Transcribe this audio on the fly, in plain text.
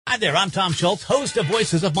Hi there, I'm Tom Schultz, host of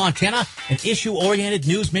Voices of Montana, an issue-oriented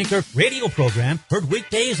newsmaker radio program heard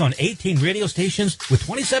weekdays on 18 radio stations with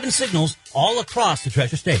 27 signals all across the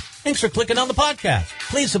Treasure State. Thanks for clicking on the podcast.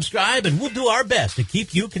 Please subscribe and we'll do our best to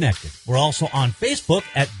keep you connected. We're also on Facebook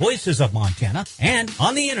at Voices of Montana and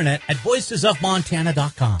on the internet at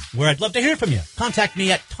voicesofmontana.com, where I'd love to hear from you. Contact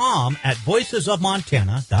me at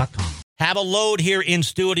tom@voicesofmontana.com. Have a load here in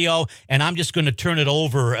studio, and I'm just going to turn it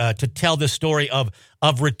over to tell this story of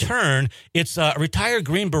return. It's a retired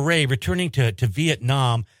Green Beret returning to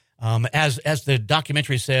Vietnam, as the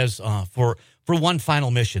documentary says, for one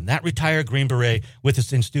final mission. That retired Green Beret with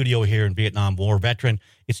us in studio here in Vietnam War veteran.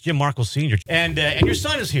 It's Jim Markle Sr. And your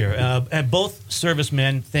son is here. And both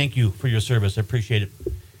servicemen, thank you for your service. I appreciate it.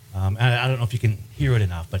 I don't know if you can hear it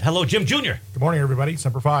enough, but hello, Jim Jr. Good morning, everybody.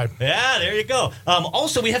 Semper Fi. Yeah, there you go.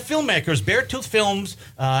 Also, we have filmmakers, Beartooth Films,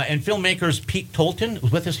 and filmmakers Pete Tolton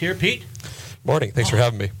was with us here. Pete? Morning. Thanks for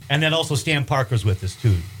having me. And then also Stan Parker's with us,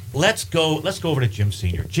 too. Let's go over to Jim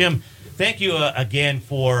Sr. Jim, thank you again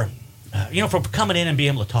for coming in and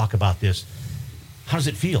being able to talk about this. How does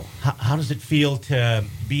it feel? How does it feel to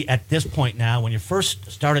be at this point now when you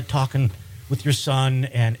first started talking with your son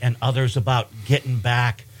and others about getting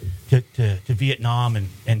back to Vietnam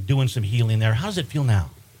and doing some healing there? How does it feel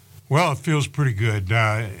now? Well, it feels pretty good.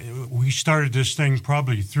 We started this thing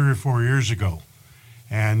probably 3 or 4 years ago,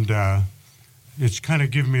 and it's kind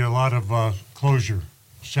of given me a lot of closure.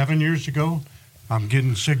 7 years ago, I'm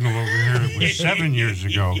getting signal over here. It was 7 years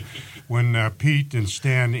ago when Pete and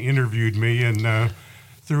Stan interviewed me and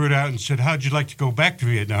threw it out and said, how'd you like to go back to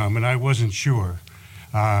Vietnam? And I wasn't sure.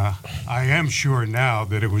 I am sure now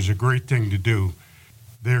that it was a great thing to do.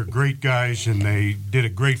 They're great guys, and they did a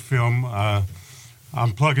great film.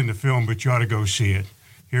 I'm plugging the film, but you ought to go see it.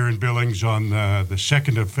 Here in Billings on the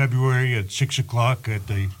 2nd of February at 6 o'clock at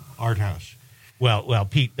the Art House. Well,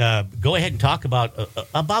 Pete, go ahead and talk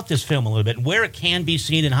about this film a little bit, and where it can be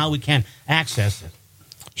seen and how we can access it.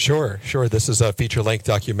 Sure. This is a feature-length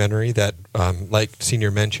documentary that, like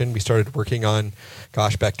Senior mentioned, we started working on,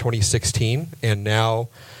 back 2016, and now,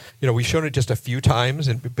 we've shown it just a few times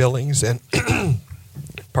in Billings and, and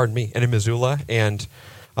in Missoula, and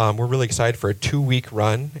we're really excited for a 2-week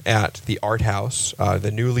run at the Art House,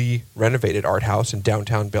 the newly renovated Art House in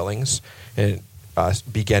downtown Billings, and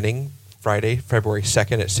beginning Friday, February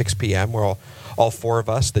 2nd at 6 p.m., where all four of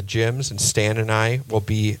us, the Jims and Stan and I, will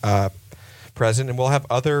be present, and we'll have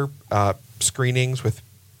other screenings with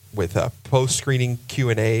post-screening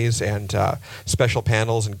Q&As and special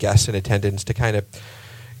panels and guests in attendance to kind of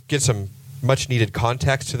get some much-needed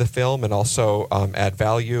context to the film and also add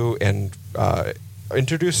value and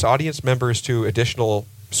introduce audience members to additional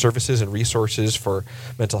services and resources for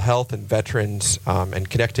mental health and veterans and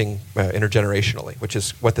connecting intergenerationally, which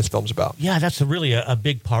is what this film's about. Yeah, that's really a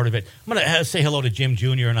big part of it. I'm going to say hello to Jim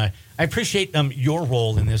Jr., and I appreciate your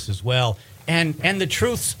role in this as well. And the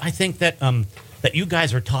truths, I think, that you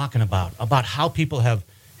guys are talking about how people have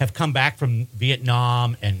come back from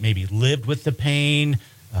Vietnam and maybe lived with the pain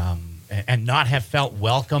and not have felt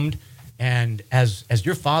welcomed. And as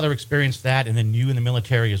your father experienced that, and then you in the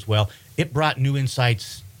military as well, it brought new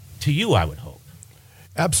insights to you, I would hope.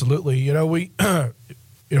 Absolutely. We,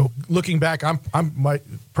 looking back,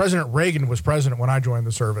 President Reagan was president when I joined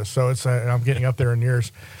the service, so I'm getting up there in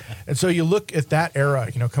years. And so you look at that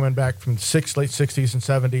era, coming back from late 60s and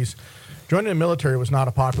 70s, joining the military was not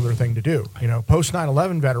a popular thing to do. Post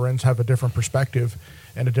 9/11 veterans have a different perspective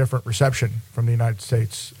and a different reception from the United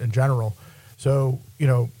States in general. So,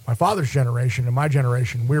 my father's generation and my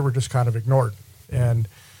generation, we were just kind of ignored. And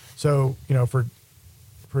so,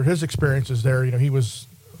 for his experiences there, he was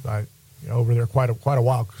over there quite a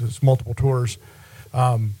while because it's multiple tours.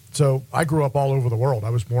 So I grew up all over the world.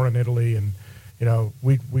 I was born in Italy, and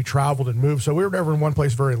we traveled and moved. So we were never in one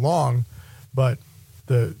place very long. But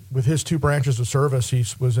with his 2 branches of service, he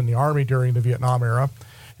was in the Army during the Vietnam era,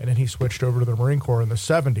 and then he switched over to the Marine Corps in the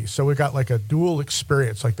 70s. So we got like a dual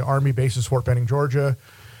experience, like the Army bases, Fort Benning, Georgia,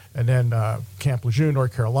 and then Camp Lejeune,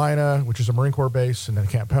 North Carolina, which is a Marine Corps base, and then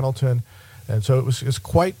Camp Pendleton. And so it was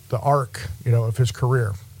quite the arc, of his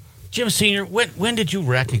career. Jim Sr., when did you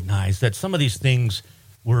recognize that some of these things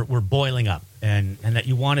were boiling up and that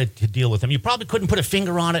you wanted to deal with them? You probably couldn't put a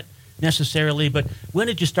finger on it necessarily, but when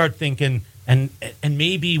did you start thinking, and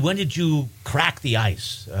maybe when did you crack the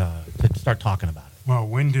ice to start talking about it? Well,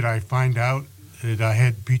 when did I find out that I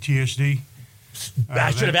had PTSD?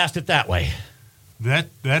 I should have asked it that way. That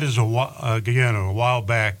is a while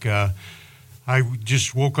back. I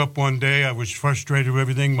just woke up one day. I was frustrated with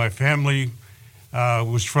everything. My family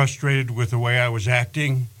was frustrated with the way I was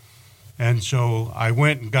acting. And so I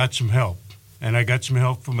went and got some help. and I got some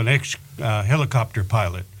help from an ex-helicopter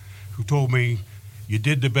pilot who told me, you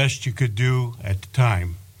did the best you could do at the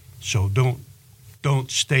time, so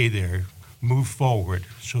don't stay there. Move forward.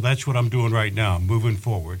 So that's what I'm doing right now, moving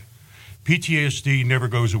forward. PTSD never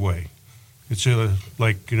goes away. It's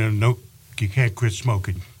like, no, you can't quit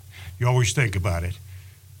smoking. You always think about it.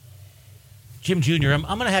 Jim Jr., I'm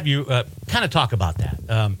going to have you kind of talk about that.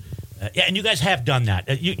 Yeah, and you guys have done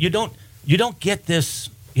that. You don't get this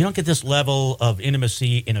level of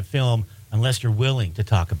intimacy in a film unless you're willing to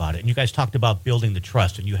talk about it. And you guys talked about building the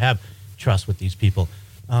trust, and you have trust with these people.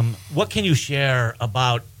 What can you share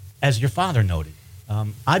about, as your father noted,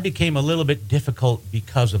 I became a little bit difficult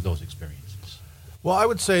because of those experiences? Well, I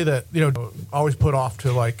would say that, always put off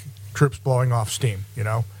to like troops blowing off steam,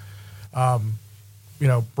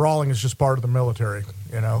 brawling is just part of the military,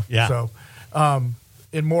 Yeah. So,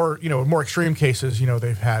 in more extreme cases,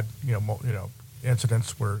 they've had,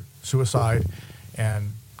 incidents where suicide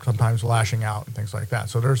and sometimes lashing out and things like that.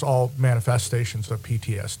 So there's all manifestations of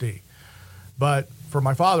PTSD. But for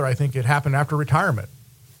my father, I think it happened after retirement.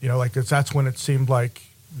 That's when it seemed like,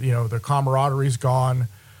 the camaraderie's gone,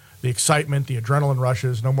 the excitement, the adrenaline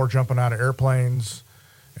rushes, no more jumping out of airplanes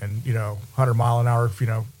and, 100 mile an hour,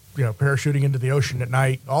 parachuting into the ocean at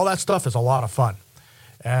night. All that stuff is a lot of fun.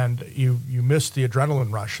 And you miss the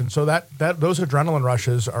adrenaline rush. And so those adrenaline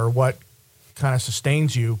rushes are what kind of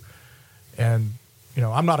sustains you. And,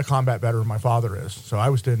 I'm not a combat veteran, my father is. So I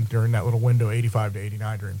was during that little window, 85 to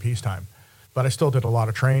 89 during peacetime. But I still did a lot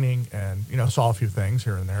of training and, saw a few things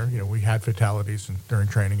here and there. We had fatalities during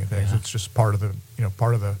training and things. Yeah. It's just part of the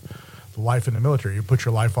life in the military. You put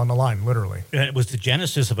your life on the line, literally. And it was the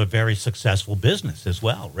genesis of a very successful business as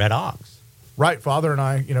well, Red Ox. Right. Father and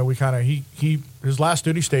I, we kind of, his last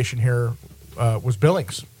duty station here was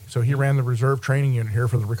Billings. So he ran the reserve training unit here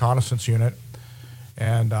for the reconnaissance unit.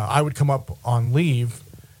 And I would come up on leave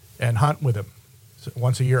and hunt with him. So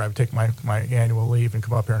once a year, I would take my annual leave and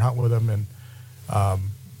come up here and hunt with him. And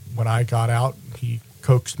when I got out, he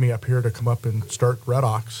coaxed me up here to come up and start Red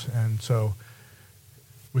Ox. And so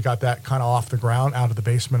we got that kind of off the ground, out of the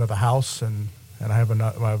basement of the house. And I have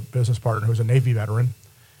my business partner who's a Navy veteran.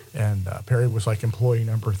 And Perry was like employee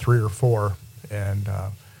number 3 or 4. And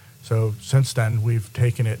so since then, we've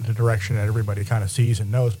taken it in the direction that everybody kind of sees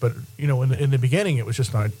and knows. But, in the beginning, it was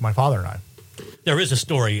just my father and I. There is a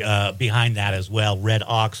story behind that as well. Red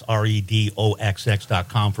Ox,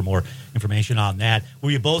 REDOXX.com for more information on that.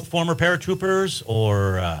 Were you both former paratroopers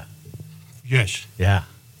or? Yes. Yeah.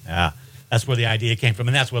 That's where the idea came from,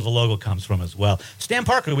 and that's where the logo comes from as well. Stan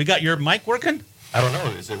Parker, we got your mic working? I don't know.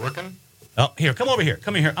 Is it working? Oh, here, come over here.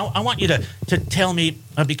 Come in here. I want you to tell me,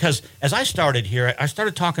 because as I started here, I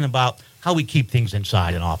started talking about how we keep things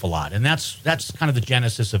inside an awful lot, and that's kind of the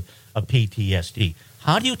genesis of PTSD.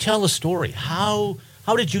 How do you tell a story? How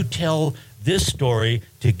did you tell this story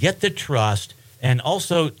to get the trust and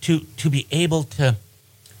also to be able to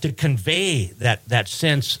convey that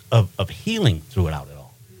sense of healing throughout it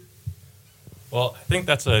all? Well, I think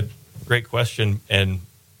that's a great question, and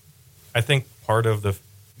I think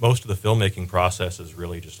most of the filmmaking process is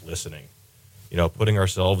really just listening. Putting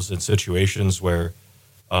ourselves in situations where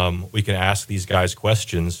we can ask these guys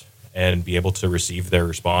questions and be able to receive their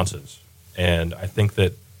responses. And I think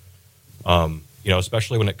that,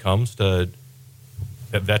 especially when it comes to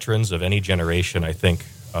veterans of any generation, I think,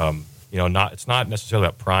 it's not necessarily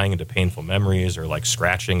about prying into painful memories or like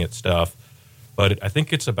scratching at stuff, but I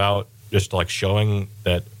think it's about just like showing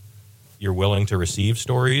that you're willing to receive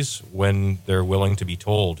stories when they're willing to be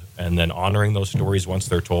told, and then honoring those stories once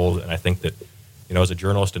they're told. And I think that, as a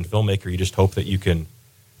journalist and filmmaker, you just hope that you can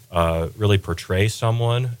really portray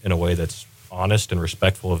someone in a way that's honest and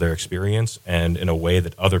respectful of their experience, and in a way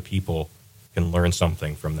that other people can learn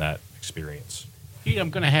something from that experience.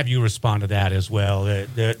 I'm going to have you respond to that as well,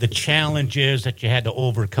 the challenges that you had to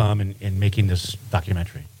overcome in making this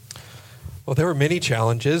documentary. Well, there were many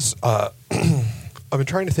challenges. I've been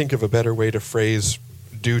trying to think of a better way to phrase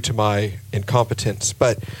due to my incompetence,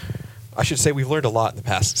 but I should say we've learned a lot in the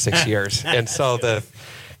past 6 years. And so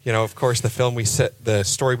of course, the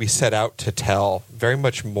story we set out to tell very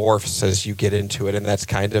much morphs as you get into it, and that's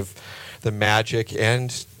kind of the magic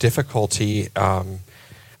and difficulty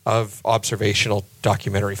of observational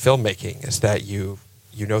documentary filmmaking, is that you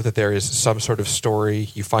know that there is some sort of story,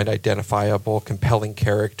 you find identifiable, compelling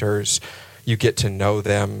characters, you get to know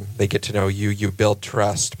them, they get to know you, you build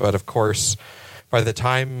trust. But of course, by the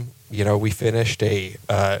time we finished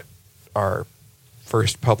our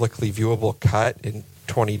first publicly viewable cut in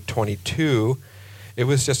 2022, it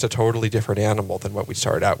was just a totally different animal than what we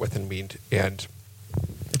started out with. And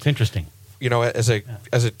it's interesting. as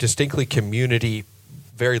a distinctly community,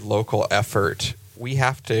 very local effort,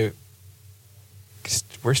 we're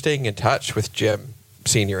staying in touch with Jim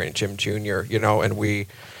Sr. and Jim Jr., and we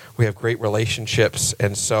have great relationships.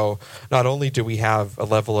 And so not only do we have a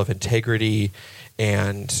level of integrity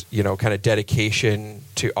and, kind of dedication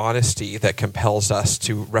to honesty that compels us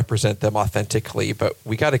to represent them authentically, but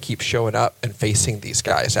we got to keep showing up and facing these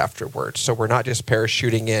guys afterwards. So we're not just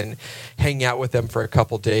parachuting in, hanging out with them for a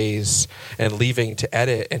couple days and leaving to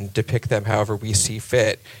edit and depict them however we see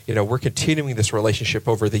fit. We're continuing this relationship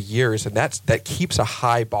over the years, and that keeps a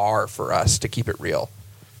high bar for us to keep it real.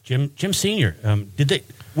 Jim Sr.,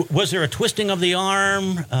 was there a twisting of the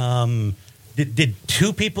arm? Did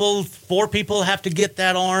 2 people, 4 people have to get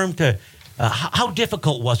that arm to? How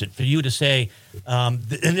difficult was it for you to say? And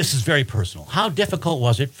this is very personal. How difficult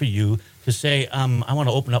was it for you to say, "I want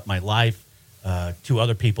to open up my life to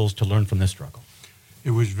other people's to learn from this struggle"?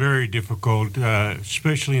 It was very difficult,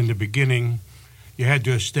 especially in the beginning. You had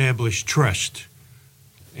to establish trust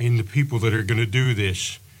in the people that are going to do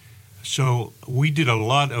this. So we did a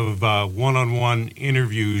lot of one-on-one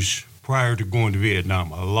interviews prior to going to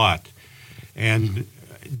Vietnam, a lot. And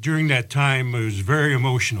during that time, it was very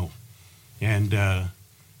emotional. And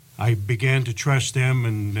I began to trust them,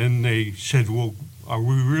 and then they said, well, are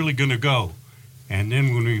we really going to go? And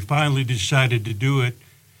then when we finally decided to do it,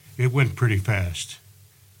 it went pretty fast.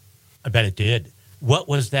 I bet it did. What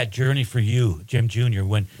was that journey for you, Jim Jr.,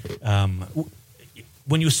 when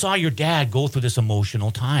you saw your dad go through this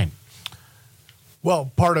emotional time?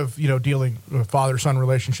 Well, part of, dealing with father-son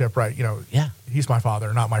relationship, right? Yeah. He's my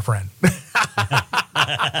father, not my friend.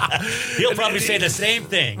 He'll probably say the same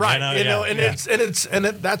thing. Right. That's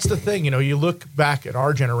the thing. You look back at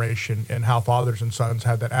our generation and how fathers and sons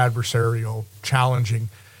had that adversarial, challenging,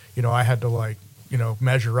 I had to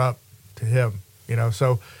measure up to him,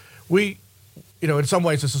 so we, in some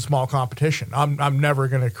ways it's a small competition. I'm never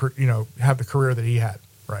going to, have the career that he had.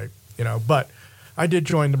 Right. But I did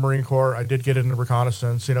join the Marine Corps. I did get into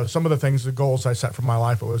reconnaissance. Some of the things, the goals I set for my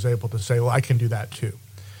life, I was able to say, well, I can do that too.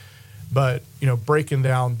 But, breaking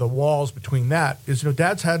down the walls between that is,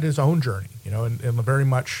 Dad's had his own journey, and very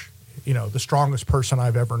much, the strongest person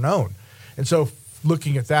I've ever known. And so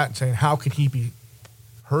looking at that and saying, how could he be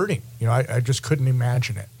hurting? I just couldn't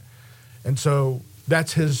imagine it. And so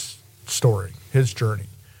that's his story, his journey.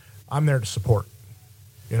 I'm there to support,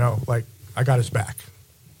 I got his back.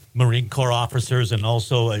 Marine Corps officers and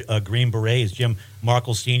also Green Berets, Jim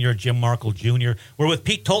Markle Sr., Jim Markle Jr. We're with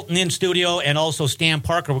Pete Tolton in studio and also Stan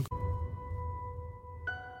Parker.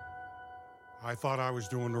 I thought I was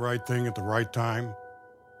doing the right thing at the right time.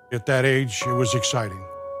 At that age, it was exciting.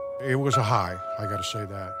 It was a high, I got to say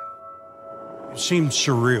that. It seemed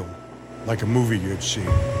surreal, like a movie you'd see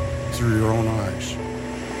through your own eyes.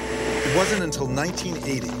 It wasn't until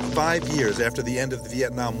 1980, 5 years after the end of the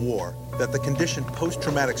Vietnam War, that the condition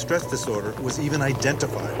post-traumatic stress disorder was even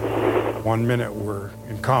identified. 1 minute we're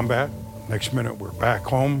in combat, next minute we're back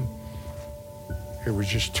home. It was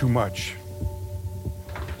just too much.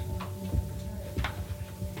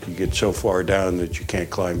 You get so far down that you can't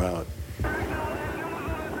climb out.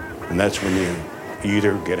 And that's when you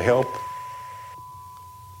either get help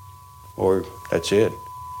or that's it.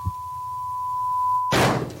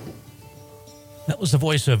 That was the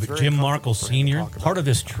voice of Jim Markle Sr., part of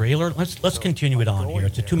this trailer. Let's continue it on here.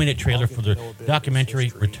 It's a 2-minute trailer for the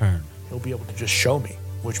documentary Return. He'll be able to just show me,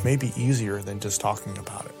 which may be easier than just talking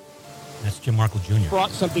about it. That's Jim Markle Jr. Brought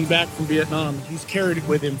something back from Vietnam. He's carried it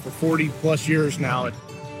with him for 40 plus years now,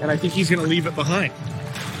 and I think he's going to leave it behind.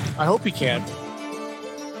 I hope he can.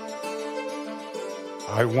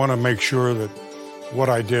 I want to make sure that what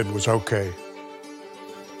I did was okay,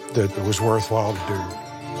 that it was worthwhile to do.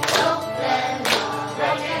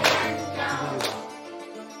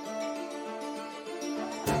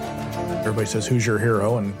 Everybody says, who's your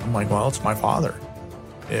hero? And I'm like, well, it's my father.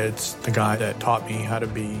 It's the guy that taught me how to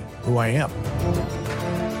be who I am.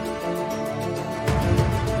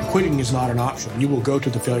 Quitting is not an option. You will go to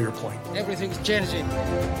the failure point. Everything's changing.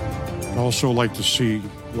 I'd also like to see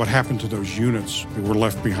what happened to those units that were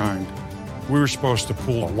left behind. We were supposed to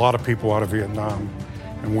pull a lot of people out of Vietnam,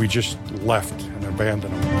 and we just left and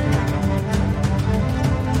abandoned them.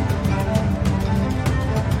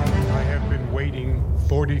 I have been waiting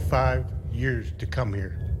 45 years to come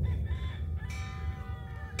here.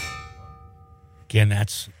 Again,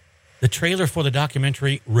 that's the trailer for the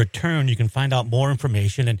documentary Return. You can find out more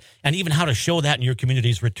information and even how to show that in your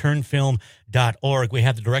communities, returnfilm.org. We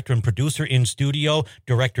have the director and producer in studio,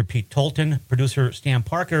 director Pete Tolton, producer Stan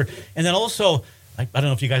Parker, and then also I don't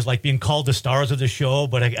know if you guys like being called the stars of the show,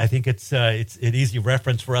 but I think it's an easy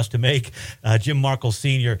reference for us to make. Jim Markle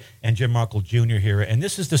Sr. and Jim Markle Jr. here. And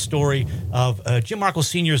this is the story of Jim Markle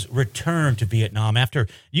Sr.'s return to Vietnam after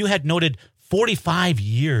you had noted 45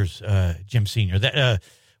 years, Jim Sr.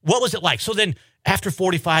 What was it like? So then after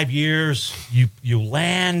 45 years, you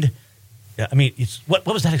land. I mean, what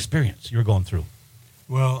was that experience you were going through?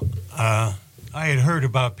 Well, I had heard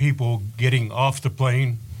about people getting off the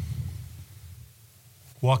plane,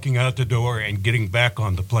 walking out the door, and getting back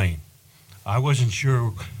on the plane. I wasn't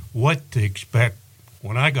sure what to expect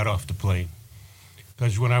when I got off the plane.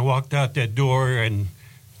 Because when I walked out that door and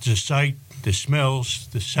the sight, the smells,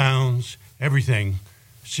 the sounds, everything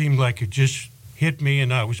seemed like it just hit me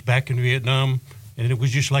and I was back in Vietnam and it was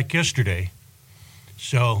just like yesterday.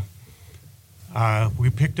 So we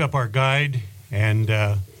picked up our guide and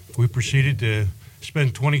we proceeded to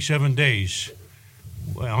spend 27 days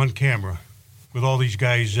on camera with all these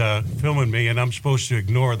guys filming me, and I'm supposed to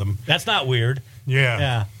ignore them. That's not weird.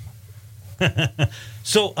 Yeah.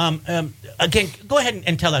 So, again, go ahead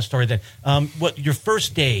and tell that story then. What your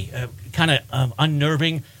first day, kind of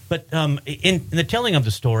unnerving, but in the telling of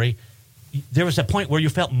the story, there was a point where you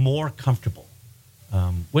felt more comfortable.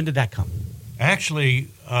 When did that come? Actually,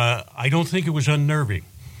 I don't think it was unnerving.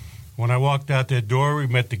 When I walked out that door, we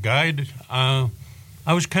met the guide. I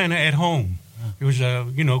was kind of at home. It was,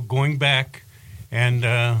 going back, and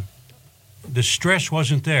the stress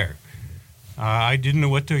wasn't there. I didn't know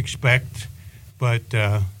what to expect, but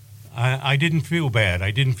I didn't feel bad.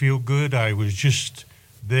 I didn't feel good. I was just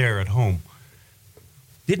there at home.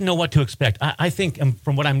 Didn't know what to expect. I think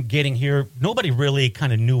from what I'm getting here, nobody really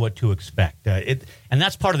kind of knew what to expect. And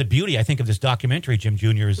that's part of the beauty, I think, of this documentary, Jim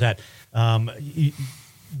Jr., is that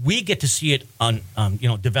we get to see it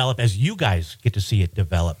develop as you guys get to see it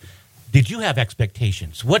develop. Did you have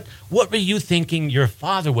expectations? What were you thinking your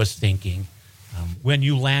father was thinking when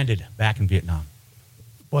you landed back in Vietnam?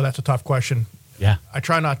 Well, that's a tough question. Yeah. I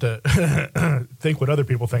try not to think what other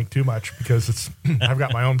people think too much because I've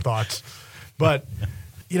got my own thoughts. But,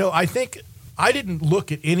 I think I didn't look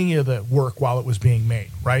at any of the work while it was being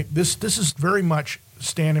made, right? This is very much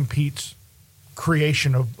Stan and Pete's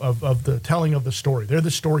creation of the telling of the story. They're the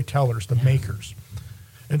storytellers, the makers.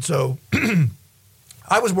 And so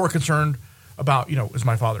I was more concerned about, is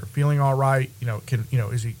my father feeling all right?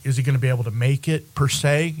 Is he going to be able to make it per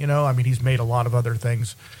se? He's made a lot of other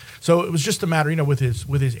things. So it was just a matter, with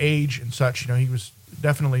his age and such, he was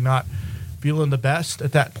definitely not feeling the best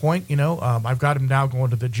at that point. I've got him now going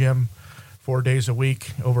to the gym 4 days a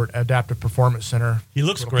week over at Adaptive Performance Center. He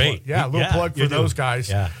looks great. Plug for those guys.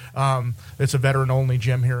 Yeah. It's a veteran-only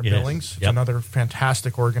gym here in Billings. It's another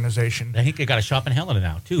fantastic organization. I think they got a shop in Helena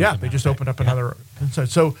now, too. Yeah, they just opened up another.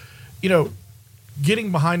 So,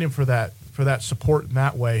 getting behind him for that support in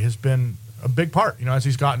that way has been a big part. As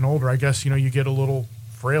he's gotten older, I guess, you get a little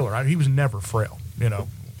frailer. He was never frail,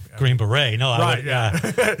 Green Beret. No,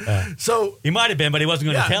 right. So he might have been, but he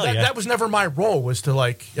wasn't going to tell you. That was never my role, was to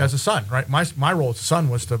as a son, right? My role as a son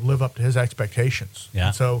was to live up to his expectations. Yeah.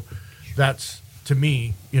 And so that's, to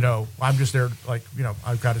me, I'm just there,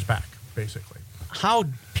 I've got his back, basically. How,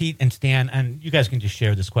 Pete and Stan, and you guys can just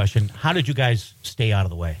share this question, how did you guys stay out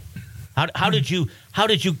of the way? How did you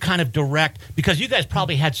kind of direct, because you guys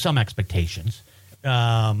probably had some expectations,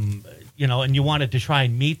 and you wanted to try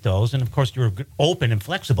and meet those, and of course you were open and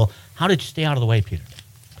flexible. How did you stay out of the way, Peter?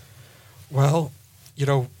 Well,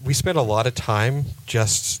 we spent a lot of time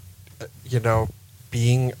just,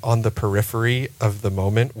 being on the periphery of the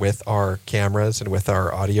moment with our cameras and with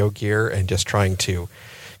our audio gear and just trying to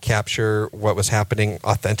capture what was happening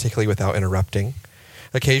authentically without interrupting.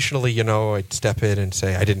 Occasionally, I'd step in and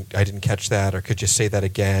say, I didn't catch that, or could you say that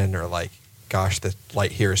again, or gosh, the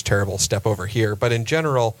light here is terrible, step over here. But in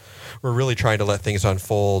general, we're really trying to let things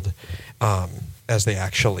unfold as they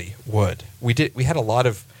actually would. We had a lot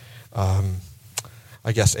of,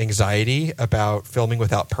 anxiety about filming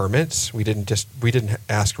without permits. We didn't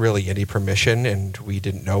ask really any permission, and we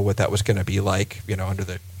didn't know what that was going to be like, under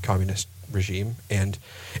the communist regime. And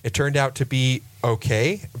it turned out to be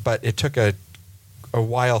okay, but it took a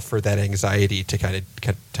while for that anxiety to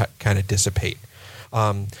kind of dissipate.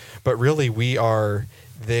 But really, we are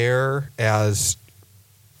there as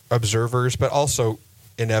observers, but also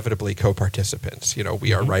inevitably co-participants.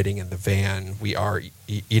 We are riding in the van. We are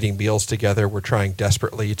eating meals together. We're trying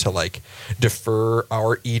desperately to defer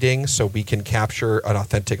our eating so we can capture an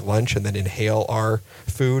authentic lunch and then inhale our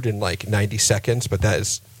food in 90 seconds. But that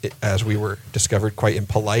is, as we were discovered, quite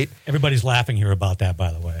impolite. Everybody's laughing here about that,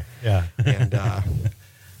 by the way. Yeah. And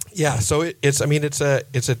so it's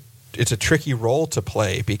a it's a tricky role to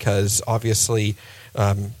play because obviously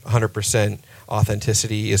 100%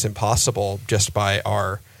 authenticity is impossible just by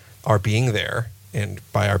our being there, and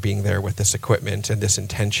by our being there with this equipment and this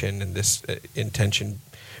intention, and this intention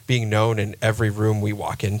being known in every room we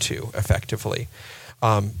walk into effectively.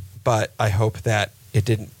 But I hope that it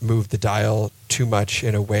didn't move the dial too much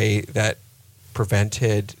in a way that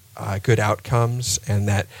prevented good outcomes and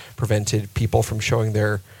that prevented people from showing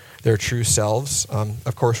their true selves.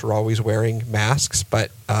 Of course, we're always wearing masks,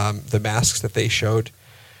 but the masks that they showed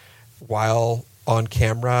while on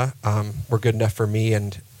camera were good enough for me,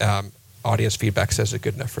 and audience feedback says it's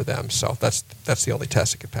good enough for them. So that's the only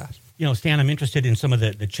test it could pass. You know, Stan, I'm interested in some of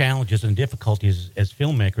the challenges and difficulties as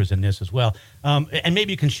filmmakers in this as well. And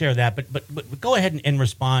maybe you can share that, but go ahead and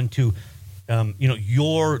respond to,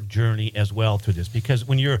 your journey as well through this. Because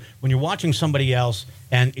when you're watching somebody else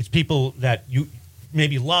and it's people that you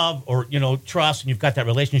maybe love or, trust and you've got that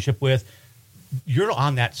relationship with, you're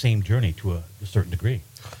on that same journey to a certain degree.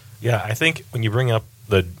 Yeah, I think when you bring up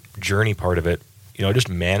the journey part of it, just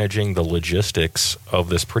managing the logistics of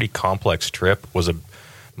this pretty complex trip was a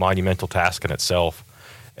monumental task in itself.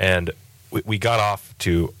 And we got off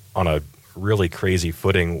on a really crazy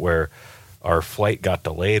footing where our flight got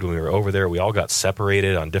delayed when we were over there. We all got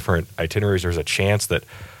separated on different itineraries. There's a chance that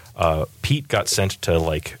Pete got sent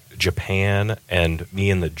to Japan, and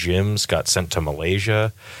me and the Jims got sent to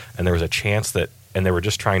Malaysia. And there was a chance and they were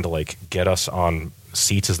just trying to get us on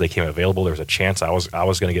seats as they came available. There was a chance I was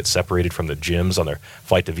going to get separated from the Jims on their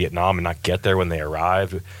flight to Vietnam and not get there when they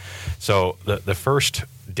arrived. So the first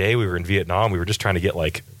day we were in Vietnam, we were just trying to get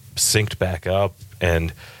synced back up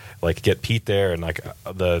and get Pete there and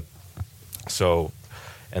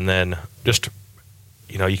and then just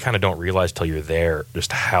you kind of don't realize till you're there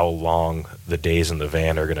just how long the days in the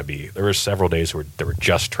van are going to be. There were several days where there were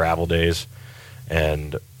just travel days,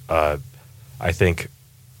 and I think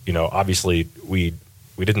obviously we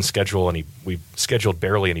didn't schedule we scheduled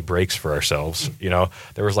barely any breaks for ourselves.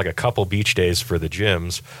 There was a couple beach days for the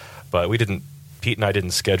Jims, but Pete and I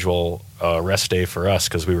didn't schedule a rest day for us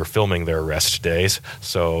because we were filming their rest days.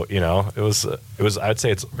 So, it was, I'd say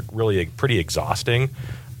it's really pretty exhausting,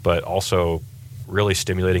 but also really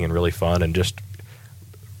stimulating and really fun, and just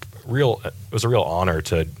it was a real honor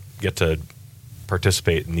to get to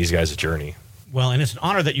participate in these guys' journey. Well, and it's an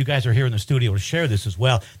honor that you guys are here in the studio to share this as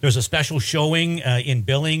well. There's a special showing in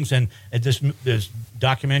Billings, and this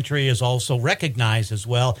documentary is also recognized as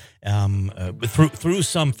well through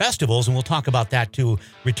some festivals, and we'll talk about that too.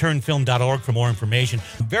 ReturnFilm.org for more information.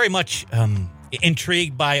 Very much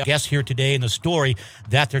intrigued by our guests here today and the story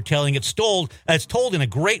that they're telling. It's told in a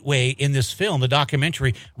great way in this film, the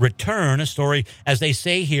documentary Return, a story, as they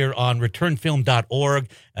say here on ReturnFilm.org,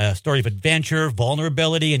 a story of adventure,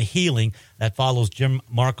 vulnerability, and healing that follows Jim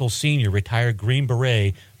Markle Sr., retired Green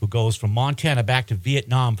Beret, who goes from Montana back to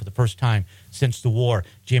Vietnam for the first time since the war.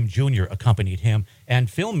 Jim Jr. accompanied him. And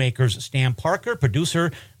filmmakers Stan Parker,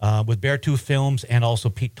 producer with Beartooth Films, and also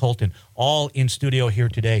Pete Tolton, all in studio here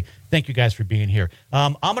today. Thank you guys for being here.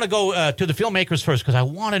 I'm going to go to the filmmakers first because I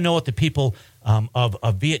want to know what the people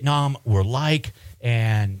of Vietnam were like.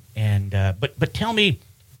 But tell me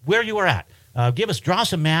where you were at. Draw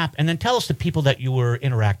us a map, and then tell us the people that you were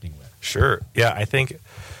interacting with. Sure. Yeah, I think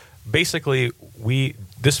basically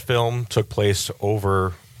this film took place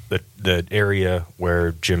over the area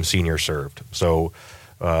where Jim Sr. served. So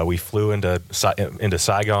we flew into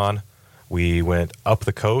Saigon. We went up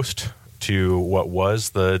the coast to what was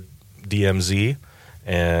the DMZ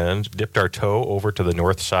and dipped our toe over to the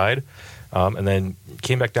north side, and then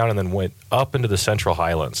came back down and then went up into the Central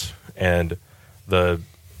Highlands. And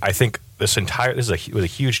I think this was a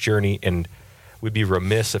huge journey, and we'd be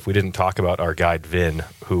remiss if we didn't talk about our guide Vin,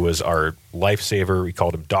 who was our lifesaver. We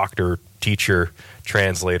called him doctor, teacher,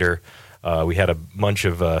 translator. We had a bunch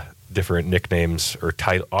of different nicknames or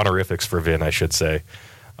honorifics for Vin, I should say.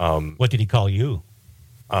 What did he call you?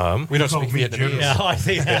 We don't speak Vietnamese. Yeah, I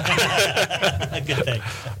see that. Good thing.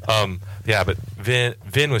 But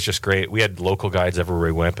Vin was just great. We had local guides everywhere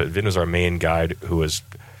we went, but Vin was our main guide who was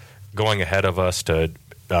going ahead of us to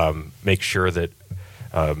make sure that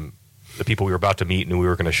the people we were about to meet knew we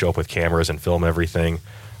were going to show up with cameras and film everything.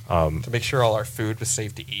 To make sure all our food was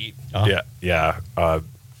safe to eat. Yeah.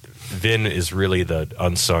 Vin is really the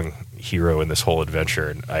unsung hero in this whole adventure,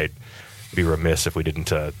 and I'd be remiss if we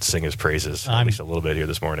didn't sing his praises at least a little bit here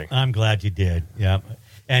this morning. I'm glad you did. Yeah,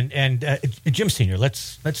 and Jim Sr.,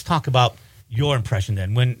 let's talk about your impression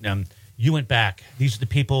then when you went back. These are the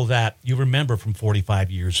people that you remember from 45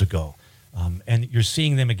 years ago. and you're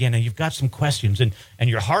seeing them again, and you've got some questions, and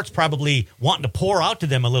your heart's probably wanting to pour out to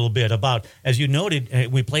them a little bit about, as you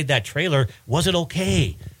noted, we played that trailer, was it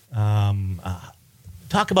okay?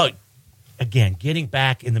 Talk about, again, getting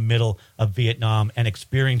back in the middle of Vietnam and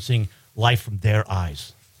experiencing life from their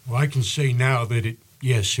eyes. Well, I can say now that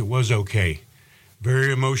yes, it was okay.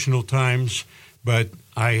 Very emotional times, but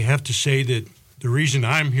I have to say that the reason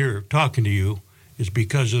I'm here talking to you is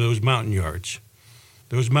because of those mountain yards.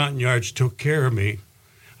 Those mountain yards took care of me.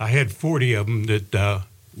 I had 40 of them that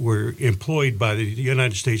were employed by the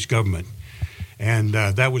United States government, and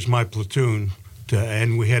that was my platoon.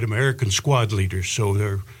 And we had American squad leaders, so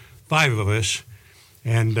there are 5 of us.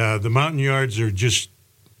 And the mountain yards are just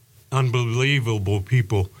unbelievable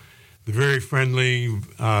people. They're very friendly.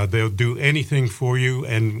 They'll do anything for you.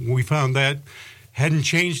 And we found that hadn't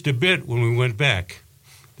changed a bit when we went back.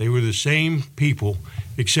 They were the same people,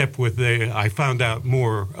 except I found out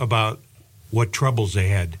more about what troubles they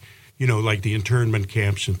had, like the internment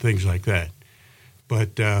camps and things like that.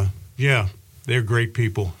 But, yeah, they're great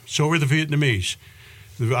people. So are the Vietnamese.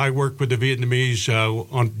 I worked with the Vietnamese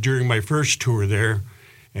during my first tour there,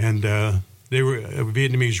 and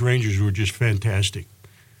Vietnamese Rangers were just fantastic.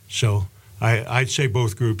 So I'd say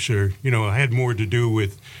both groups are, I had more to do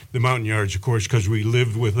with the mountain yards, of course, because we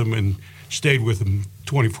lived with them and stayed with them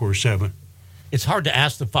 24/7. It's hard to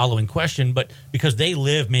ask the following question, but because they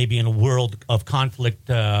live maybe in a world of conflict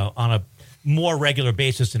on a more regular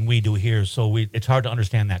basis than we do here, so it's hard to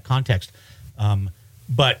understand that context.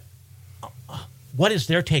 But what is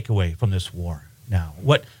their takeaway from this war now?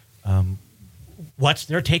 What's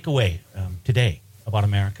their takeaway today about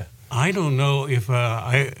America? I don't know if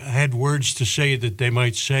I had words to say that they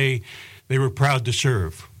might say they were proud to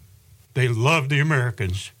serve. They loved the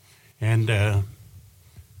Americans, and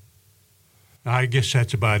I guess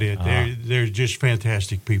that's about it. They're just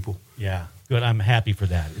fantastic people. Yeah, good. I'm happy for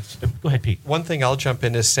that. Go ahead, Pete. One thing I'll jump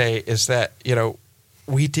in to say is that,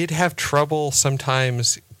 we did have trouble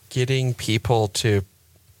sometimes getting people to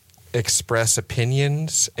express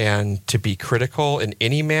opinions and to be critical in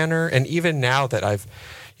any manner. And even now that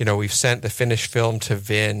we've sent the finished film to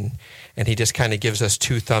Vin, and he just kind of gives us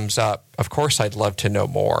 2 thumbs up. Of course, I'd love to know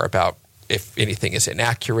more about if anything is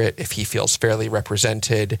inaccurate, if he feels fairly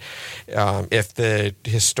represented, if the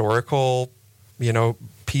historical,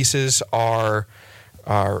 pieces are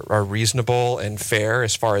reasonable and fair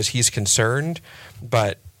as far as he's concerned.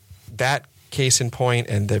 But that case in point,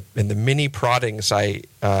 and the many proddings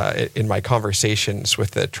in my conversations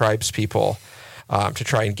with the tribes people to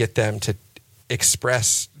try and get them to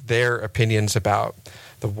express their opinions about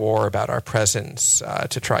the war, about our presence,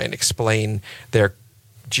 to try and explain their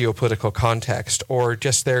geopolitical context or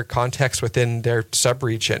just their context within their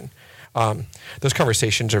subregion. Those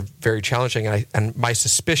conversations are very challenging, and my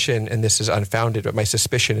suspicion, and this is unfounded, but my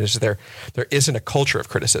suspicion is there isn't a culture of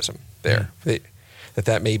criticism there.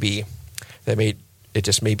 It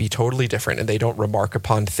just may be totally different, and they don't remark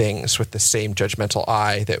upon things with the same judgmental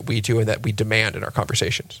eye that we do and that we demand in our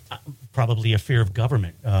conversations. Probably a fear of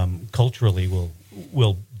government culturally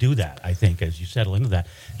will do that, I think, as you settle into that.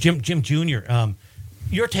 Jim Jr.,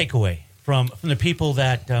 your takeaway from the people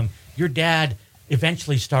that your dad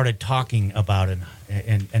eventually started talking about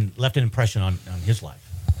and left an impression on his life.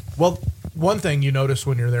 Well, one thing you notice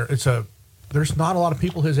when you're there, there's not a lot of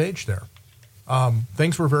people his age there.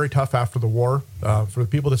 Things were very tough after the war. For the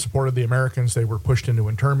people that supported the Americans, they were pushed into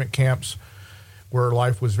internment camps where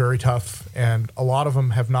life was very tough, and a lot of them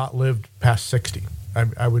have not lived past 60.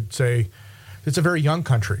 I would say it's a very young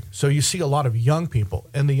country, so you see a lot of young people,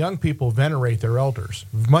 and the young people venerate their elders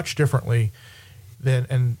much differently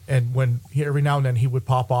than, and when every now and then he would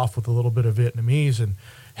pop off with a little bit of Vietnamese, and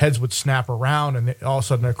heads would snap around, and all of a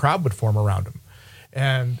sudden a crowd would form around him,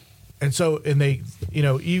 and so they,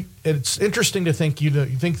 it's interesting to think, you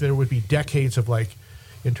think there would be decades of like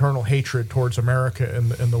internal hatred towards America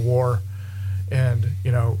in the war, and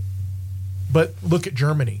but look at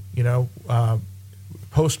Germany,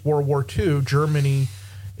 post World War II, Germany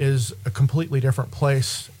is a completely different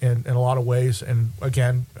place in a lot of ways, and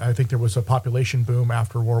again, I think there was a population boom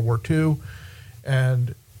after World War II,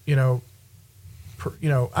 and I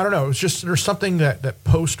don't know. It's just there's something that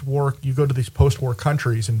post-war, you go to these post-war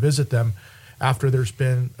countries and visit them after there's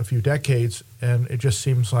been a few decades, and it just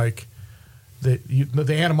seems like the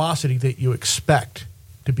animosity that you expect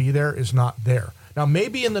to be there is not there. Now,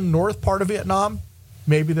 maybe in the north part of Vietnam,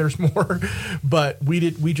 maybe there's more, but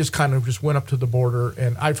we just kind of just went up to the border,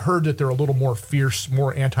 and I've heard that they're a little more fierce,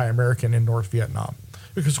 more anti-American in North Vietnam,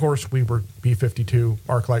 because of course we were B-52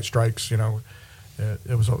 arc light strikes, It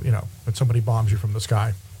was, when somebody bombs you from the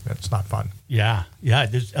sky, it's not fun. Yeah.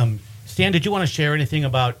 There's, Stan, did you want to share anything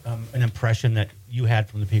about an impression that you had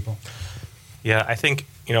from the people? Yeah, I think,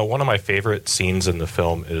 one of my favorite scenes in the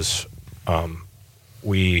film is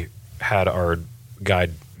we had our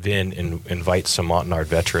guide Vin invite some Montagnard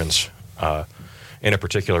veterans in a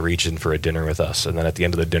particular region for a dinner with us. And then at the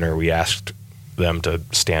end of the dinner, we asked them to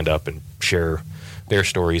stand up and share their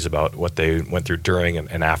stories about what they went through during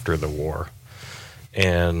and after the war.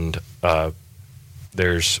 And I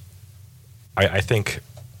think,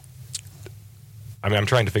 I'm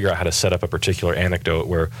trying to figure out how to set up a particular anecdote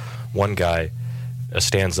where one guy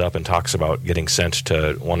stands up and talks about getting sent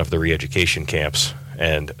to one of the re-education camps,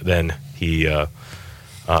 and then he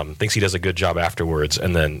thinks he does a good job afterwards,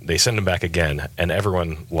 and then they send him back again, and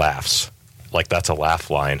everyone laughs. Like, that's a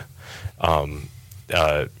laugh line. And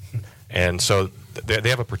so they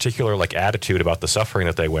have a particular, attitude about the suffering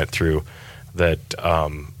that they went through that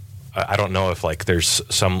I don't know if, there's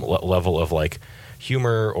some level of,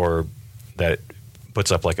 humor or that puts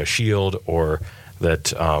up, a shield, or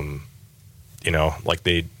that,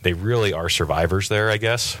 they really are survivors there, I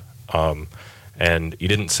guess. And you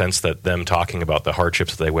didn't sense that them talking about the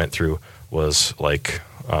hardships that they went through was a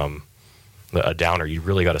downer. You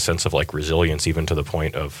really got a sense of resilience, even to the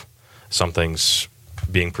point of some things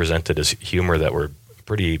being presented as humor that were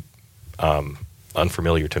pretty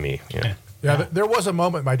unfamiliar to me. Yeah, there was a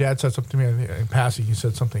moment my dad said something to me in passing. He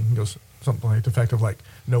said something. He goes something like the effect of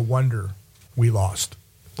no wonder we lost.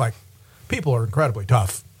 People are incredibly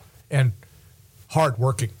tough and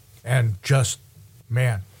hardworking, and just,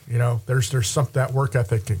 man, there's some that work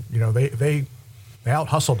ethic. They out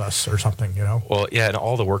hustled us or something. Well, yeah, and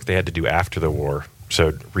all the work they had to do after the war,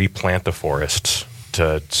 so replant the forests,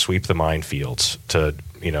 to sweep the minefields, to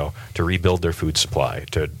rebuild their food supply,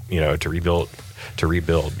 to rebuild.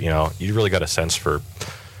 You really got a sense for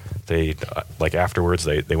afterwards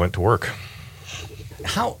they went to work.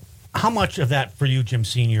 How much of that for you, Jim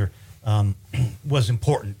Sr., was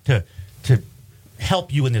important to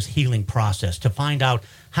help you in this healing process, to find out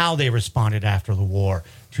how they responded after the war,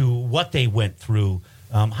 to what they went through?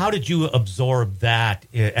 How did you absorb that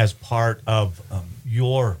as part of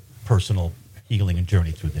your personal healing and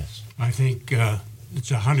journey through this? I think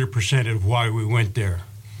it's 100% of why we went there.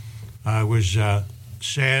 I was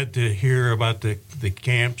sad to hear about the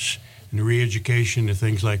camps and the re-education and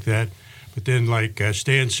things like that. But then, like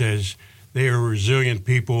Stan says, they are resilient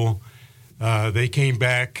people. They came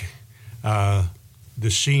back. The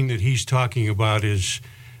scene that he's talking about is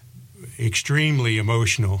extremely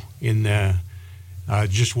emotional in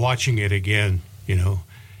just watching it again,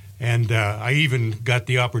 And I even got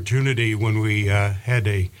the opportunity when we had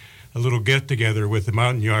a little get-together with the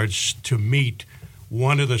Montagnards to meet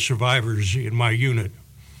one of the survivors in my unit,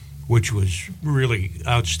 which was really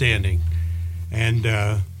outstanding. And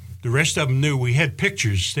the rest of them knew. We had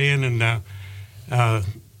pictures. Stan and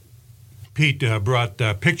Pete brought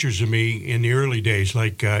pictures of me in the early days,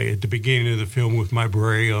 at the beginning of the film with my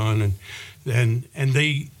beret on, and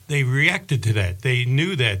they reacted to that. They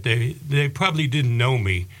knew that. They probably didn't know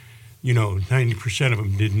me. 90% of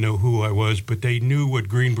them didn't know who I was, but they knew what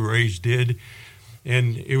Green Berets did.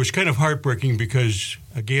 And it was kind of heartbreaking because,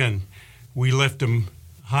 again, we left them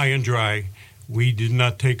high and dry. We did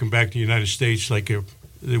not take them back to the United States that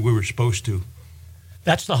we were supposed to.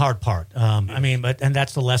 That's the hard part. And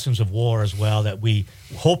that's the lessons of war as well that we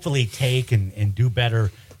hopefully take and do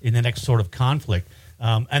better in the next sort of conflict.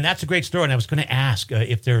 And that's a great story. And I was going to ask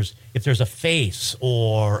if there's a face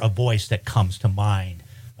or a voice that comes to mind.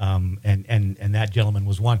 And that gentleman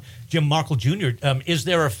was one. Jim Markle Jr., is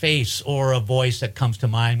there a face or a voice that comes to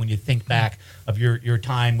mind when you think back of your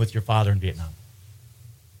time with your father in Vietnam?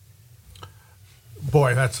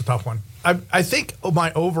 Boy, that's a tough one. I think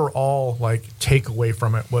my overall takeaway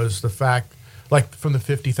from it was the fact, from the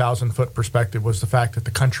 50,000 foot perspective, was the fact that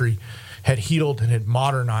the country had healed and had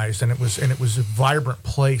modernized, and it was a vibrant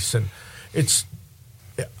place, and it's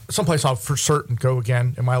someplace I'll for certain go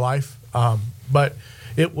again in my life. But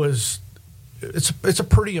it's a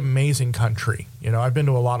pretty amazing country. I've been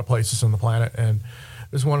to a lot of places on the planet, and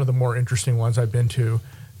it's one of the more interesting ones I've been to,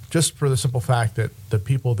 just for the simple fact that the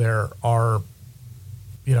people there are,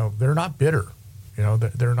 they're not bitter.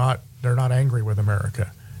 They're not angry with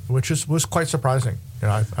America, which was quite surprising.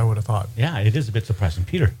 I would have thought. Yeah, it is a bit surprising,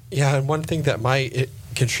 Peter. Yeah, and one thing that might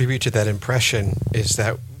contribute to that impression is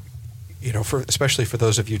that, especially for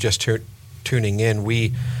those of you just tuning in,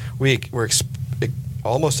 we were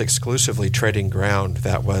almost exclusively treading ground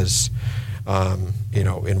that was,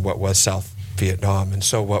 in what was South Vietnam. And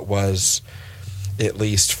so what was, at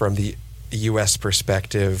least from the U.S.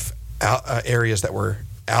 perspective, areas that were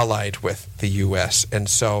allied with the U.S. And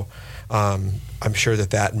so I'm sure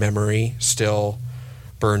that memory still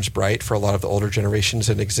burns bright for a lot of the older generations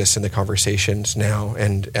and exists in the conversations now.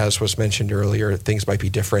 And as was mentioned earlier, things might be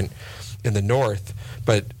different in the North.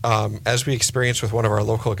 But as we experienced with one of our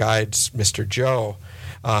local guides, Mr. Joe,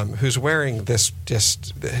 who's wearing this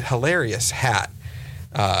just hilarious hat.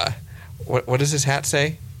 What does his hat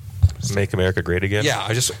say? Make America Great Again?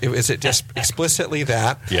 Yeah, is it just explicitly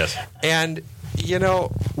that? Yes. And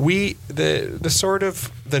the sort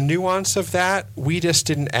of the nuance of that, we just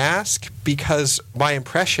didn't ask, because my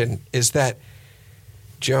impression is that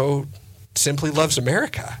Joe simply loves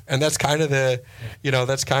America, and that's kind of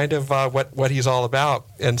what he's all about.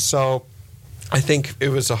 And so I think it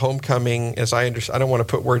was a homecoming, as I understand. I don't want to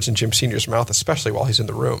put words in Jim Sr.'s mouth, especially while he's in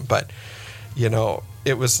the room, but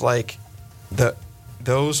it was like that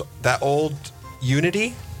old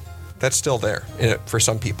unity that's still there for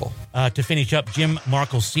some people. To finish up, Jim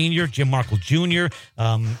Markle Sr., Jim Markle Jr.,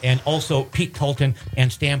 and also Pete Tolton and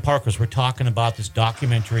Stan Parkhurst were talking about this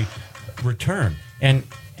documentary, Return. And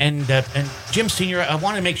Jim Sr., I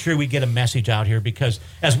want to make sure we get a message out here, because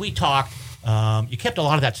as we talked, you kept a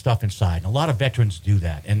lot of that stuff inside, and a lot of veterans do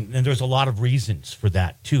that, and there's a lot of reasons for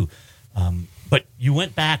that too. But you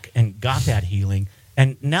went back and got that healing,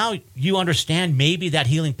 and now you understand maybe that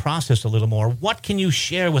healing process a little more. What can you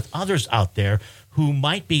share with others out there who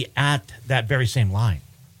might be at that very same line?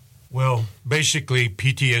 Well, basically,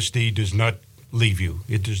 PTSD does not leave you.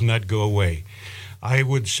 It does not go away. I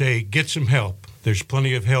would say get some help. There's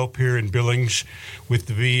plenty of help here in Billings with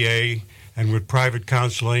the VA and with private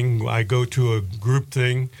counseling. I go to a group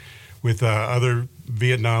thing with other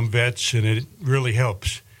Vietnam vets, and it really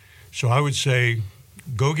helps. So I would say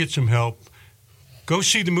go get some help. Go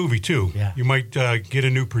see the movie, too. Yeah. You might get a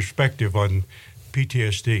new perspective on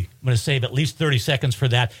PTSD. I'm going to save at least 30 seconds for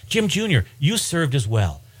that. Jim Jr., you served as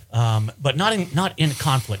well, but not in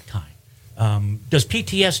conflict time. Does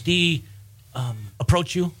PTSD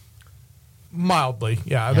approach you? Mildly,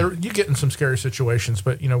 yeah. You get in some scary situations,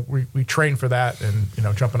 but we train for that, and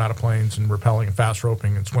jumping out of planes and rappelling and fast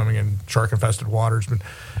roping and swimming in shark-infested waters, but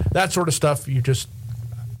that sort of stuff. You just,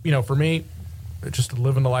 for me, just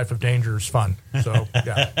living the life of danger is fun. So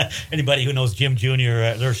yeah. Anybody who knows Jim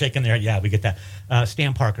Jr., they're shaking their head. Yeah, we get that.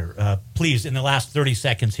 Stan Parker, please, in the last 30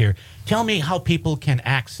 seconds here, tell me how people can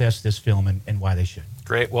access this film and why they should.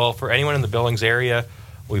 Great. Well, for anyone in the Billings area,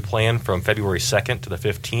 we plan from February 2nd to the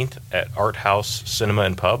 15th at Art House Cinema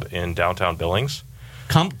and Pub in downtown Billings.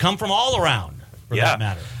 Come from all around, for that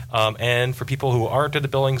matter. And for people who aren't in the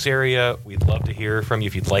Billings area, we'd love to hear from you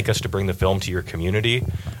if you'd like us to bring the film to your community.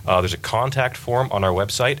 There's a contact form on our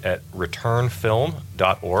website at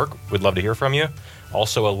returnfilm.org. We'd love to hear from you.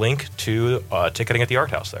 Also a link to ticketing at the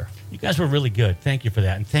Art House there. You guys were really good. Thank you for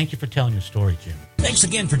that, and thank you for telling your story, Jim. Thanks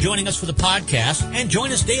again for joining us for the podcast, and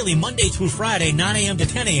join us daily Monday through Friday, 9 a.m. to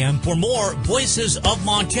 10 a.m. for more Voices of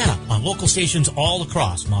Montana on local stations all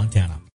across Montana.